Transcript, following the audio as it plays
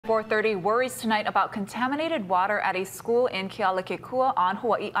4:30, worries tonight about contaminated water at a school in Kealakekua on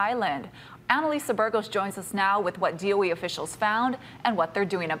Hawaii Island. Annalisa Burgos joins us now with what DOE officials found and what they're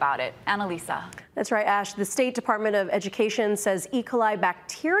doing about it. Annalisa. That's right, Ash. The State Department of Education says E. coli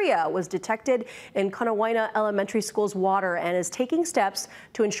bacteria was detected in Kanawaina Elementary School's water and is taking steps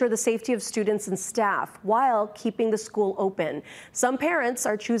to ensure the safety of students and staff while keeping the school open. Some parents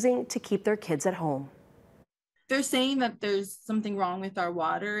are choosing to keep their kids at home. They're saying that there's something wrong with our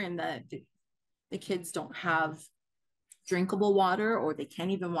water and that the kids don't have drinkable water or they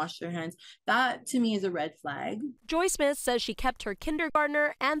can't even wash their hands. That to me is a red flag. Joy Smith says she kept her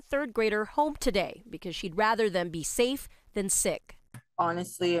kindergartner and third grader home today because she'd rather them be safe than sick.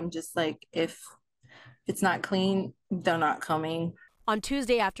 Honestly, I'm just like, if it's not clean, they're not coming. On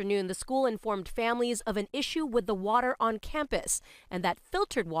Tuesday afternoon, the school informed families of an issue with the water on campus and that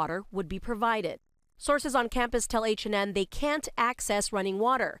filtered water would be provided. Sources on campus tell H&N they can't access running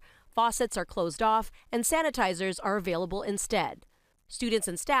water. Faucets are closed off and sanitizers are available instead. Students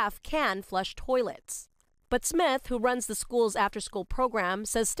and staff can flush toilets. But Smith, who runs the school's after-school program,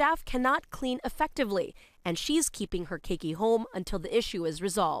 says staff cannot clean effectively, and she's keeping her keiki home until the issue is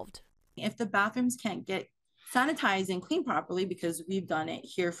resolved. If the bathrooms can't get sanitized and cleaned properly, because we've done it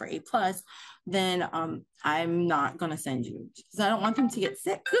here for A+, then I'm not going to send you because I don't want them to get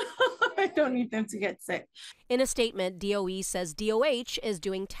sick. I don't need them to get sick. In a statement, DOE says DOH is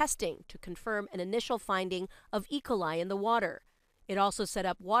doing testing to confirm an initial finding of E. coli in the water. It also set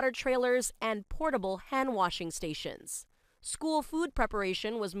up water trailers and portable hand washing stations. School food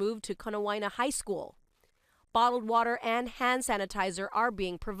preparation was moved to Kanawaina High School. Bottled water and hand sanitizer are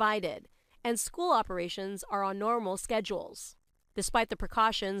being provided, and school operations are on normal schedules. Despite the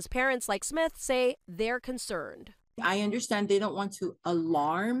precautions, parents like Smith say they're concerned. I understand they don't want to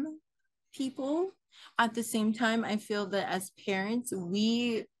alarm people. At the same time, I feel that as parents,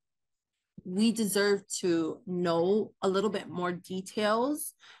 we deserve to know a little bit more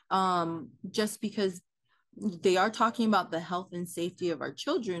details, just because they are talking about the health and safety of our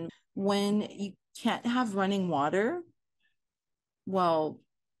children. When you can't have running water, well,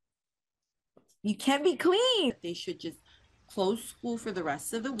 you can't be clean. They should just close school for the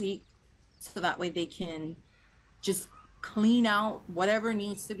rest of the week so that way they can just clean out whatever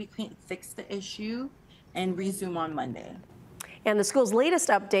needs to be cleaned, fix the issue, and resume on Monday. And the school's latest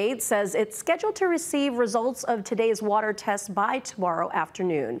update says it's scheduled to receive results of today's water test by tomorrow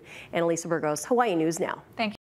afternoon. Annalisa Burgos, Hawaii News Now. Thank you.